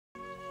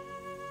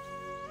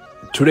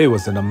Today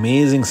was an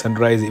amazing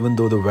sunrise, even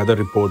though the weather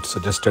report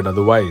suggested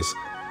otherwise.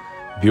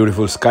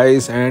 Beautiful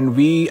skies, and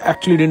we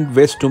actually didn't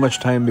waste too much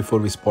time before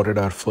we spotted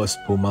our first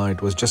puma.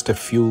 It was just a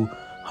few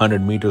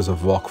hundred meters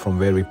of walk from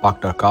where we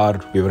parked our car.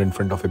 We were in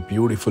front of a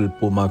beautiful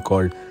puma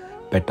called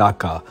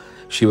Patagonia.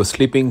 She was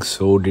sleeping,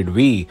 so did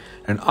we.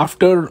 And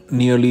after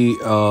nearly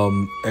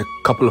a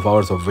couple of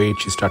hours of wait,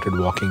 she started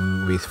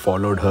walking. We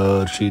followed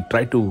her. She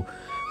tried to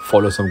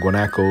follow some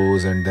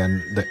guanacos, and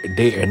then the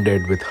day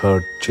ended with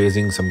her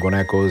chasing some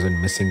guanacos and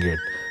missing it.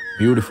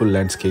 Beautiful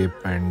landscape,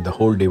 and the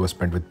whole day was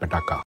spent with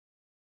Patagonia.